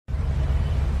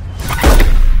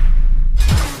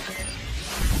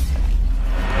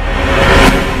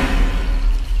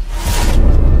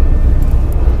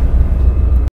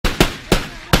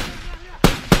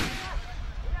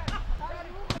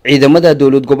ciidamada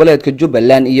dawlad goboleedka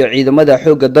Jubaland iyo ciidamada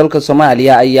xooga dalka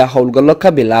Soomaaliya ayaa howlgallo ka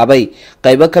bilaabay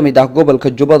qaybo kamid ah gobolka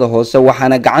Jubbada Hoose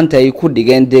waxaana gacanta ay ku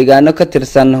dhigeen deegaano ka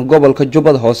tirsan gobolka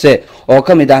Jubbada Hoose oo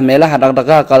kamid ah meelaha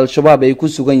dhaqdhaqaaqa Alshabaab ay ku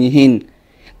sugan yihiin.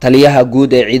 taliyaha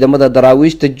guud ee ciidamada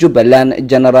daraawiishta Jubaland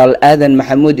General Aadan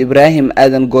Maxamuud Ibrahim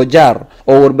Aadan Goojaar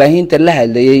oo warbaahinta la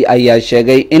hadlayay ayaa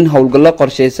sheegay in howlgallo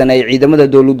qorsheysan ay ciidamada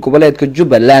dawlad goboleedka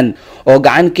Jubaland oo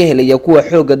gacan ka helaya kuwa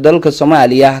xooga dalka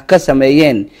Soomaaliya ka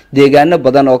sameeyeen deegaano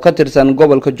badan oo ka tirsan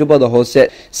gobolka Jubbada Hoose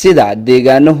sida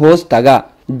deegaano hoostaga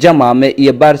Jamaame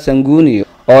iyo Baarsanguuni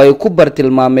oo ay ku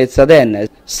bartilmaameedsadeen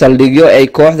saldhigyo ay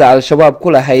kooxda Alshabaab ku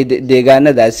lahayd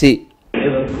deegaanadaasi.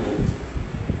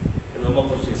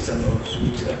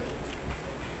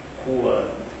 Kuwa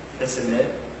SMA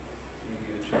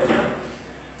iyo Jubaland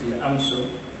iyo Amso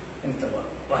intaba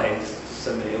waxay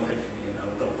sameeyeen waxay fuliyeen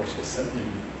hawlgal qorsheysan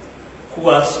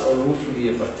kuwaas oo lagu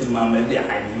fuliyay bartilmaameedyo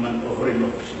cayiman oo hore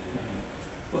loo qorsheeyay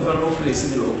wuxuu loo fuliyay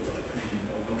sidii loogu talagalay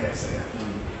hawlgalkaas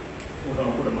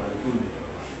wuxuu ku dhamaaday guul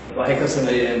waxay ka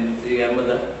sameeyeen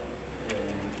deegaamada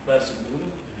Baarsanguuni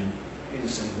iyo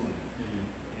Sanguuni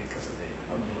ee ka sameeyay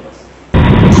hawlgalladaas.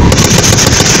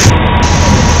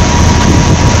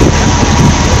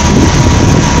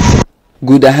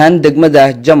 guud ahaan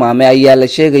degmada Jamaame ayaa la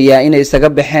sheegayaa inay isaga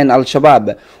baxeen Alshabaab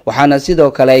waxaana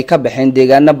sidoo kale ay ka baxeen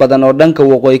deegaano badan oo dhanka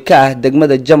waqooyi ka ah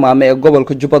degmada Jamaame ee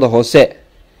gobolka Jubbada Hoose.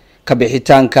 ka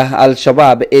bixitaanka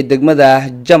Alshabaab ee degmada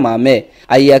Jamaame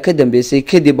ayaa ka dambeysay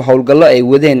kadib howlgallo ay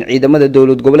wadeen ciidamada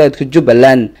dawlad goboleedka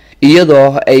Jubaland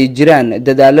iyadoo ay jiraan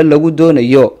dadaalo lagu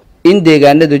doonayo in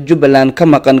deegaanada Jubaland ka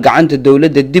maqan gacanta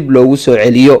dawladda dib loogu soo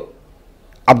celiyo.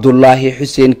 Abdullaahi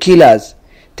Xuseen Kilas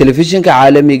telefishinka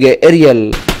caalamiga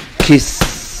ERYAL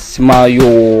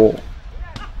Kismaayo.